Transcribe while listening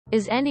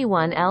Is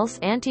anyone else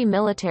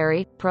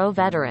anti-military,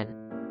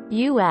 pro-veteran?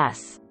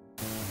 U.S.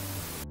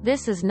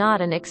 This is not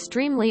an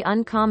extremely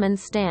uncommon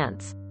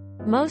stance.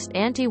 Most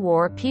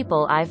anti-war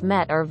people I've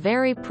met are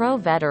very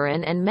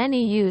pro-veteran, and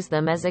many use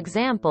them as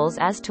examples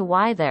as to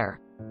why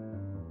they're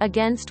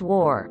against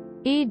war.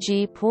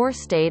 E.g., poor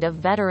state of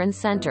veteran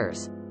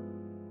centers.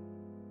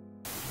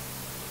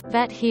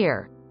 Vet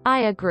here.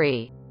 I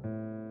agree.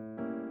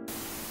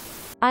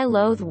 I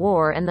loathe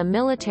war and the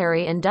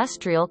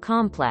military-industrial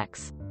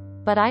complex.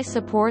 But I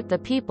support the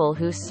people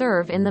who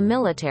serve in the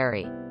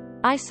military.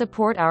 I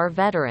support our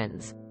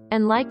veterans.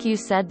 And like you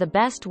said, the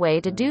best way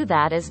to do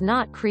that is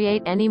not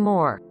create any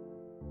more.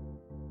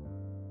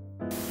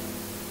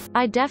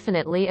 I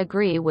definitely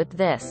agree with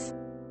this.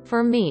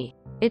 For me,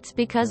 it's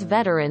because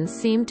veterans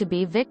seem to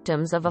be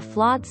victims of a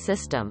flawed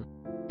system.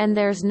 And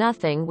there's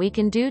nothing we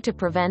can do to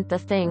prevent the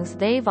things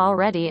they've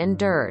already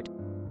endured.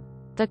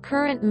 The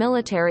current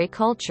military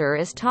culture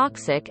is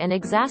toxic and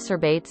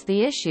exacerbates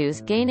the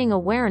issues gaining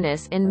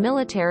awareness in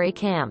military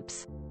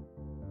camps.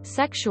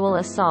 Sexual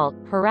assault,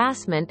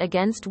 harassment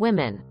against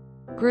women,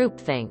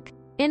 groupthink,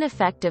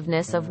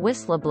 ineffectiveness of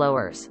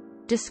whistleblowers,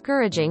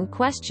 discouraging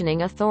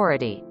questioning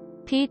authority,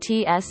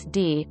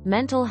 PTSD,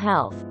 mental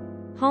health,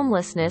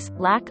 homelessness,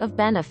 lack of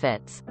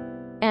benefits,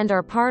 and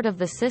are part of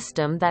the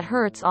system that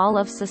hurts all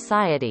of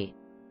society.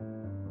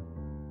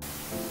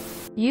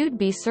 You'd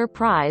be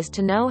surprised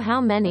to know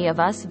how many of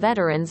us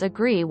veterans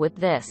agree with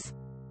this.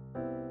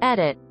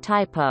 Edit,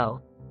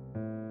 typo.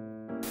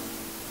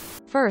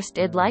 First,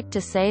 I'd like to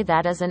say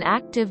that as an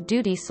active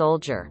duty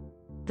soldier,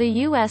 the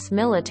U.S.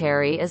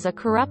 military is a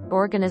corrupt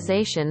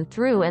organization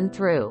through and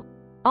through.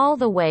 All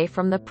the way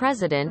from the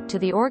president to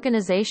the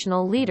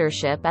organizational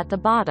leadership at the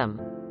bottom.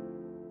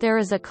 There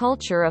is a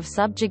culture of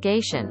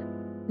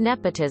subjugation,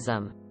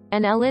 nepotism,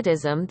 and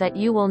elitism that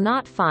you will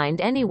not find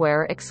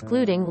anywhere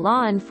excluding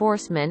law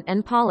enforcement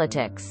and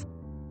politics.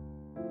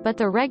 But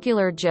the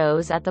regular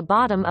Joes at the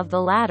bottom of the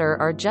ladder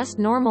are just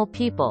normal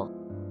people.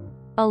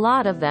 A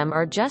lot of them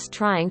are just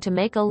trying to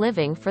make a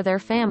living for their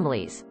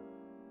families.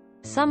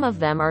 Some of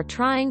them are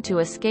trying to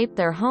escape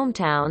their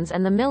hometowns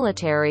and the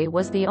military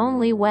was the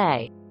only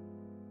way.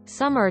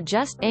 Some are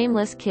just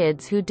aimless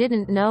kids who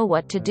didn't know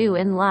what to do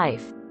in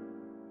life.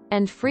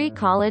 And free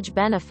college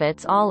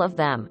benefits all of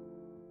them.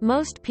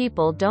 Most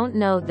people don't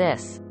know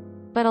this.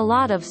 But a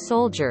lot of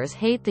soldiers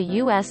hate the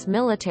U.S.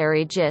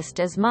 military just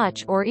as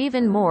much or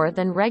even more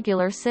than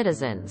regular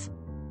citizens.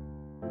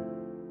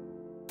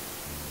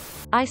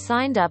 I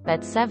signed up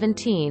at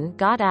 17,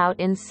 got out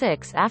in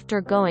 6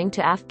 after going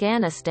to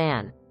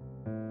Afghanistan.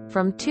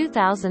 From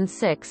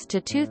 2006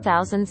 to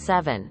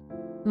 2007.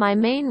 My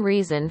main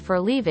reason for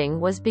leaving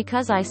was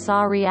because I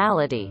saw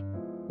reality.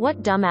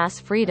 What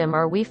dumbass freedom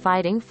are we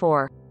fighting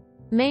for?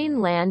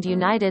 Mainland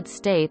United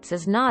States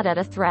is not at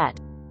a threat.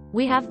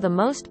 We have the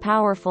most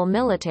powerful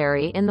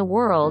military in the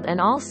world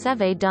and all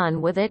they've done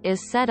with it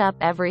is set up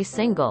every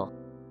single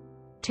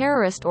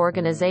terrorist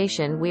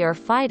organization we are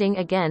fighting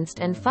against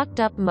and fucked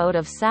up mode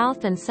of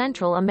South and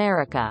Central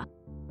America.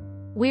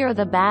 We are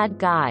the bad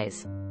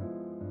guys.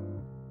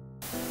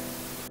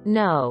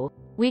 No,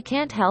 we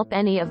can't help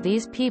any of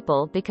these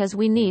people because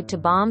we need to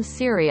bomb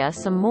Syria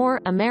some more.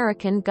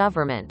 American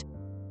government.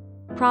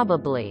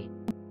 Probably.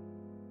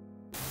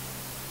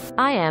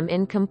 I am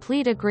in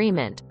complete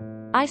agreement.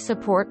 I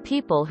support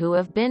people who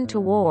have been to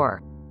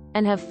war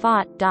and have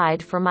fought,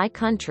 died for my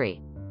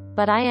country.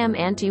 But I am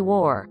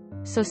anti-war,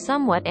 so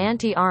somewhat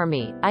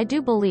anti-army. I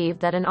do believe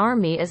that an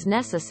army is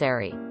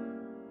necessary.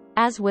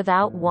 As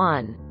without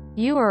one,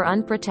 you are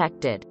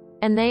unprotected,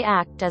 and they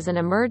act as an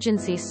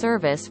emergency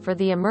service for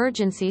the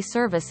emergency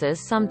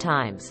services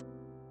sometimes.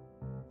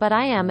 But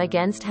I am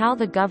against how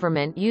the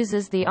government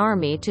uses the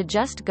army to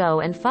just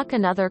go and fuck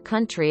another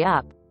country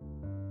up.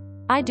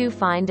 I do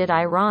find it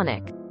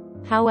ironic,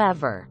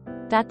 however,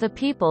 that the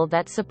people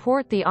that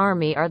support the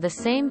army are the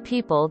same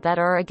people that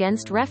are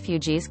against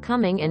refugees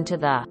coming into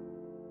the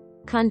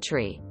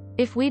country.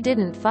 If we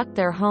didn't fuck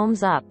their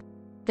homes up,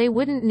 they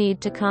wouldn't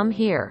need to come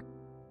here.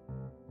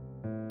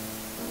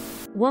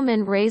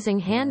 Woman raising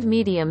hand,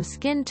 medium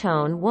skin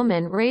tone.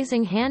 Woman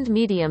raising hand,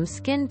 medium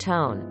skin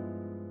tone.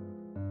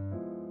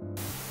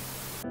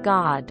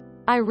 God.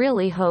 I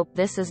really hope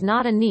this is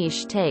not a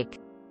niche take.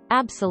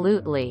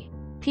 Absolutely.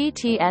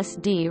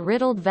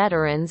 PTSD-riddled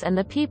veterans and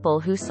the people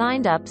who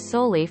signed up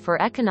solely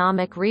for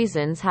economic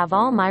reasons have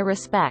all my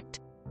respect.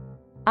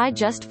 I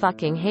just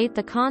fucking hate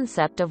the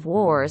concept of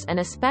wars and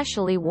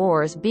especially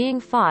wars being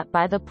fought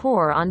by the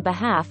poor on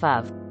behalf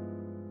of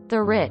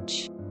the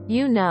rich.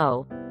 You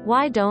know,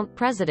 why don't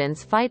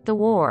presidents fight the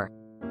war?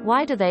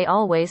 Why do they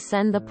always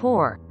send the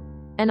poor?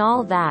 And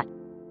all that.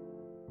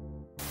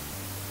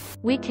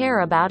 We care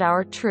about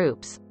our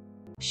troops.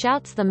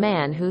 Shouts the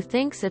man who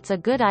thinks it's a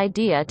good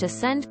idea to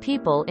send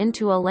people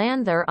into a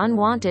land they're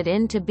unwanted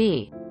in to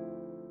be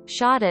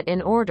shot at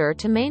in order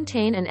to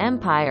maintain an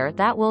empire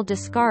that will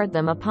discard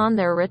them upon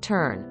their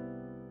return.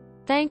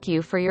 Thank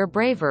you for your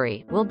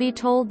bravery, will be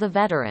told the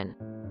veteran,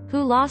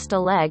 who lost a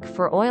leg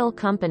for oil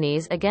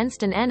companies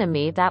against an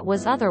enemy that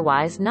was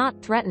otherwise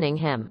not threatening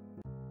him.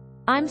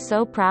 "I'm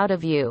so proud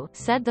of you,"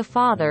 said the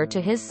father to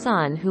his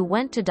son who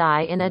went to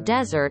die in a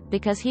desert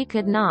because he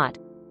could not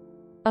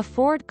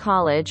afford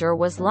college or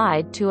was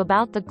lied to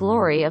about the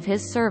glory of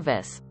his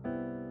service.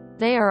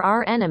 "They are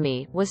our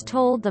enemy," was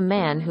told the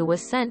man who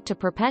was sent to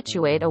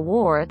perpetuate a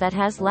war that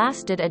has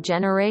lasted a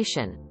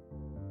generation,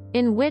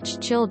 in which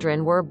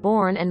children were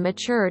born and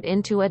matured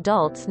into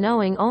adults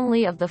knowing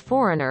only of the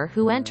foreigner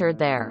who entered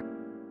their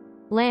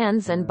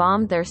lands and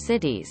bombed their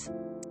cities.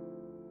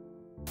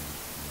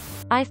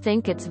 I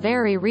think it's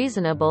very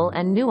reasonable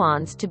and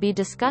nuanced to be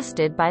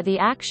disgusted by the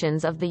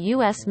actions of the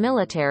U.S.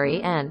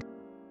 military and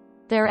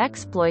their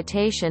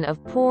exploitation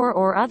of poor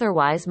or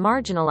otherwise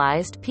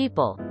marginalized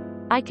people.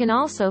 I can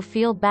also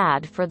feel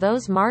bad for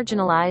those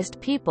marginalized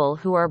people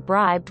who are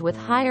bribed with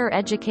higher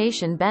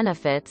education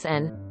benefits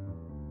and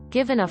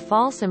given a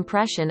false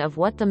impression of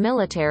what the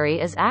military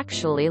is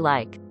actually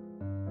like.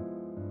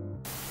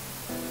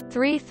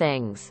 3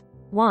 things.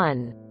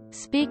 1.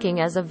 Speaking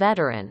as a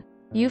veteran.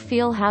 You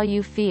feel how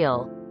you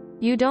feel.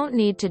 You don't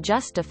need to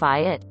justify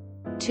it.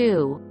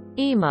 2.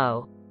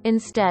 Emo.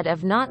 Instead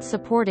of not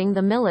supporting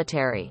the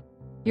military,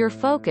 your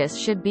focus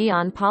should be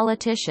on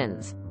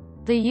politicians.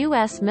 The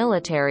U.S.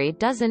 military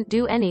doesn't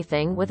do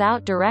anything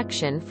without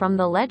direction from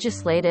the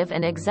legislative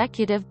and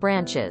executive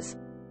branches.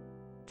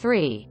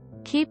 3.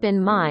 Keep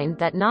in mind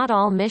that not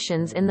all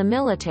missions in the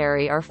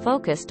military are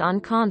focused on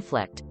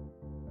conflict.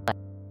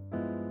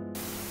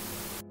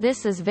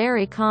 This is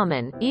very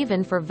common,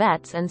 even for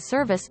vets and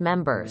service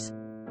members.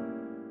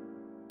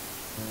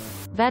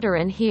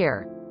 Veteran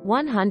here.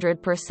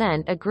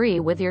 100%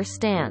 agree with your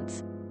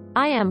stance.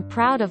 I am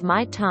proud of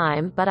my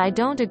time, but I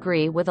don't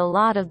agree with a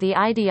lot of the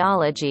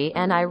ideology,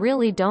 and I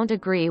really don't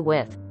agree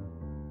with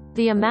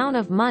the amount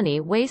of money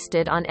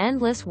wasted on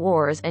endless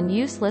wars and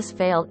useless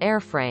failed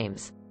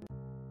airframes.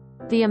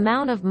 The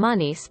amount of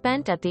money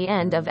spent at the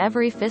end of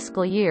every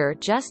fiscal year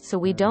just so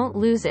we don't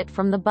lose it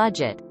from the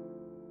budget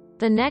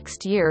the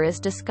next year is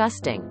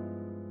disgusting.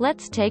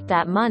 Let's take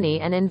that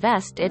money and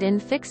invest it in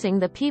fixing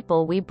the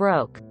people we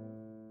broke.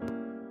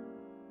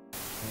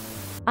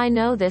 I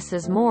know this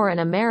is more an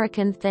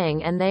American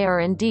thing, and they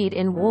are indeed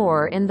in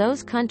war in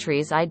those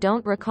countries I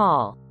don't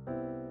recall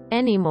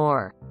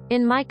anymore.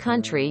 In my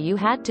country you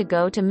had to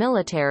go to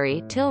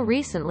military till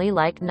recently,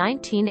 like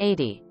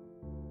 1980.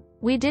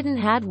 We didn't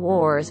had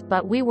wars,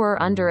 but we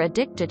were under a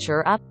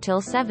dictature up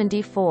till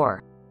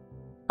 74.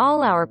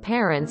 All our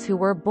parents who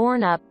were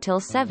born up till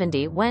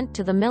 70 went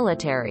to the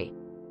military.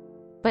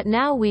 But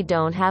now we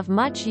don't have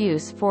much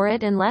use for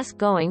it unless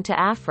going to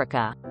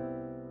Africa.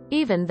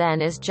 Even then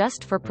is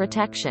just for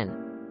protection.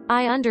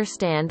 I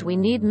understand we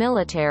need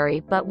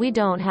military, but we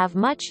don't have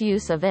much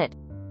use of it.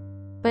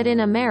 But in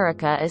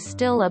America is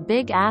still a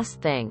big-ass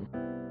thing.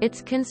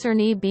 It's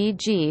concerny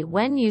BG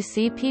when you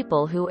see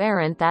people who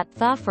aren't that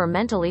tough or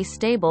mentally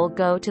stable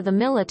go to the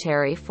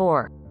military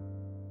for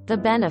the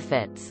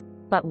benefits.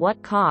 But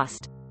what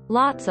cost?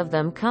 Lots of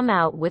them come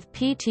out with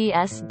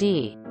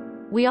PTSD.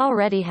 We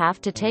already have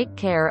to take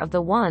care of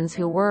the ones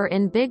who were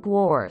in big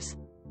wars.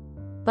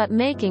 But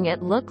making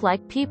it look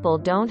like people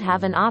don't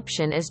have an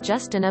option is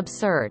just an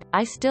absurd.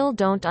 I still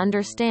don't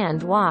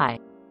understand why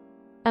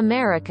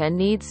America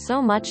needs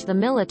so much the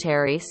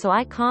military, so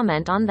I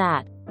comment on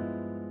that.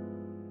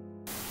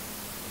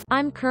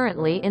 I'm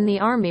currently in the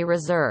Army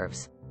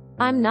Reserves.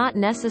 I'm not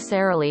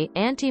necessarily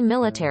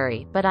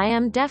anti-military, but I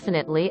am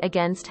definitely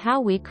against how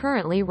we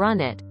currently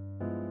run it.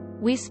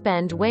 We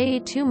spend way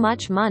too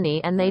much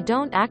money and they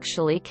don't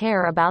actually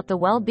care about the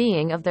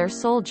well-being of their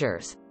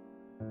soldiers.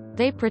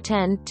 They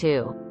pretend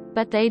to.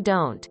 But they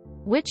don't.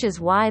 Which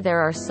is why there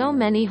are so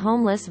many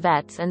homeless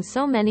vets and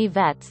so many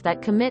vets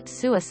that commit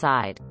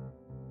suicide.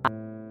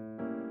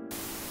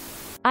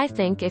 I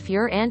think if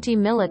you're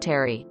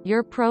anti-military,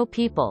 you're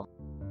pro-people.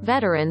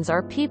 Veterans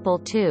are people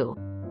too.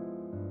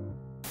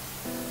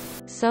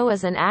 So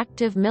as an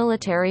active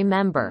military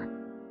member,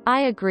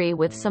 I agree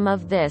with some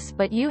of this,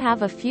 but you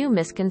have a few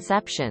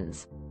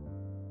misconceptions.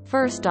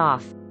 First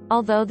off,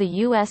 although the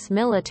U.S.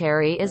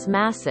 military is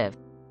massive,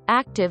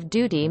 active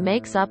duty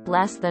makes up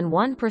less than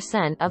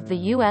 1% of the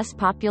U.S.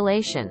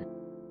 population.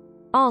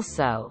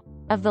 Also,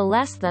 of the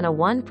less than a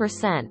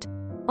 1%,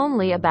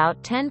 only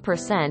about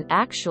 10%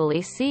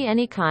 actually see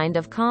any kind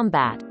of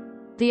combat.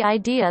 The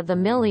idea the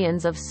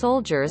millions of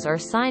soldiers are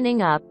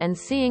signing up and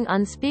seeing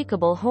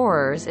unspeakable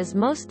horrors is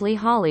mostly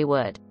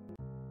Hollywood.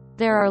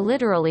 There are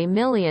literally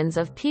millions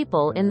of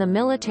people in the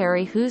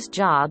military whose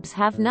jobs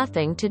have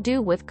nothing to do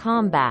with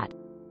combat.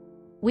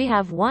 We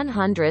have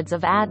hundreds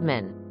of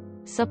admin,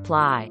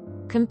 supply,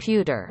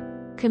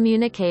 computer,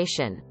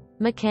 communication,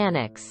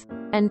 mechanics,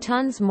 and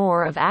tons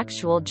more of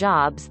actual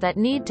jobs that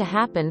need to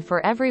happen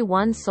for every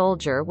one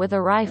soldier with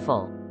a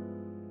rifle.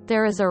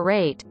 There is a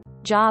rate,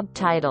 job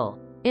title,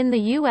 in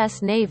the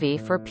U.S. Navy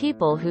for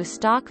people who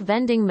stock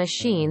vending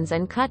machines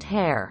and cut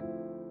hair.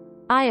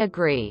 I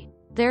agree.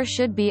 There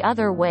should be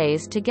other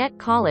ways to get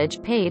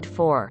college paid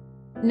for.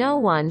 No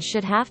one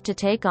should have to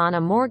take on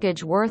a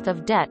mortgage worth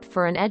of debt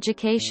for an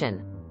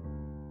education.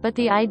 But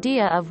the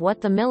idea of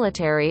what the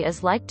military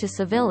is like to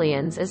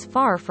civilians is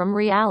far from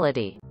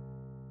reality.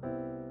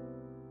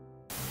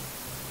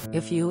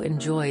 If you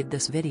enjoyed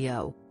this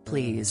video,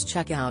 please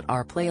check out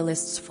our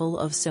playlists full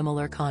of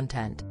similar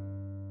content.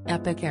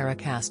 Epic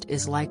Eracast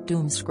is like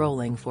doom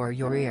scrolling for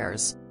your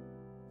ears.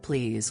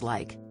 Please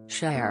like,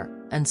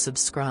 share, and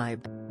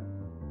subscribe.